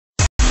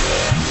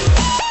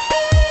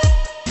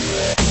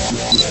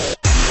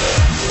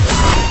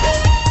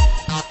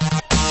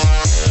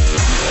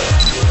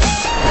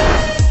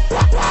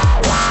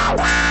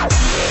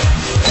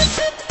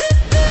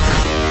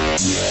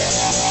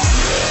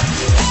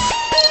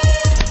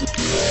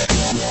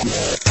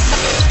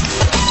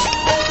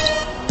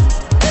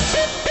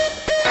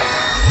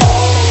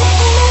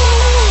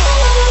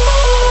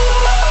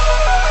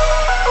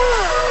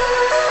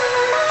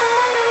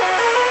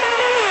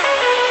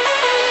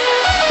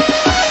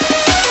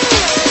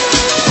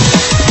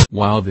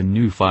While the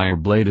new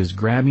Fireblade is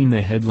grabbing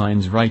the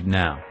headlines right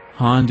now,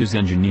 Honda's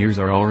engineers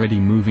are already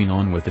moving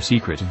on with a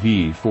secret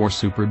V4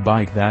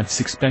 superbike that's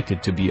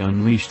expected to be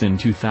unleashed in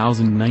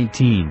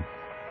 2019.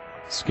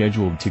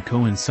 Scheduled to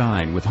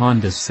coincide with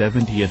Honda's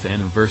 70th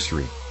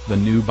anniversary, the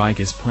new bike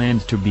is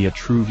planned to be a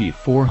true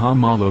V4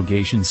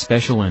 homologation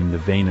special in the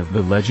vein of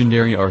the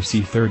legendary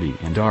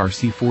RC30 and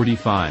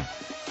RC45.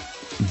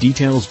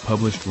 Details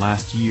published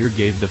last year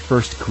gave the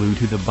first clue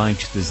to the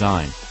bike's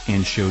design,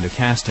 and showed a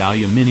cast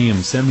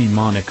aluminum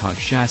semi-monocoque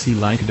chassis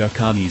like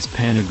Ducati's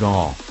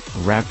Panigale,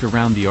 wrapped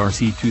around the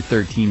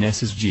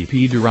RC213's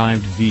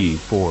GP-derived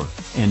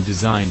V4, and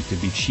designed to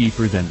be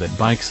cheaper than that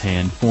bike's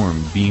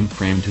hand-formed beam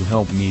frame to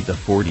help meet the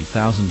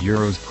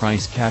 €40,000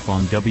 price cap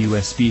on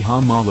WSP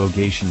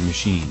homologation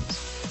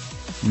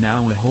machines.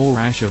 Now a whole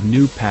rash of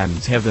new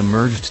patents have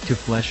emerged to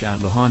flesh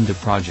out the Honda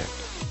project.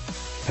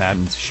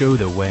 Patents show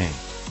the way.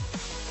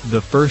 The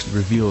first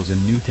reveals a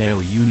new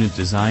tail unit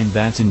design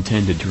that's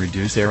intended to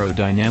reduce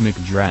aerodynamic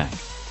drag.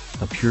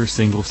 A pure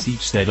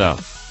single-seat setup,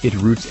 it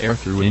routes air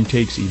through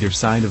intakes either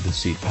side of the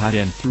seat pad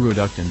and through a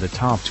duct in the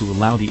top to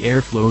allow the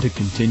airflow to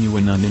continue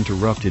an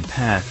uninterrupted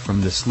path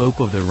from the slope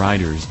of the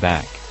rider's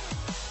back.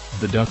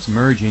 The ducts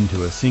merge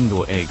into a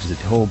single exit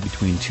hole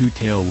between two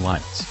tail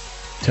lights.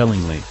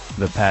 Tellingly,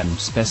 the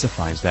patent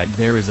specifies that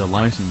there is a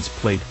license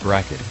plate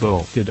bracket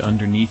bolted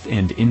underneath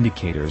and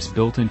indicators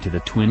built into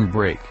the twin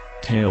brake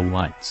tail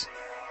lights.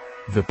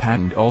 The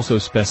patent also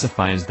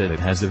specifies that it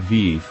has a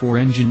V4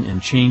 engine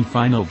and chain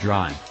final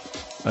drive.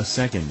 A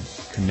second,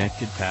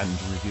 connected patent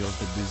reveals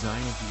the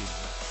design of the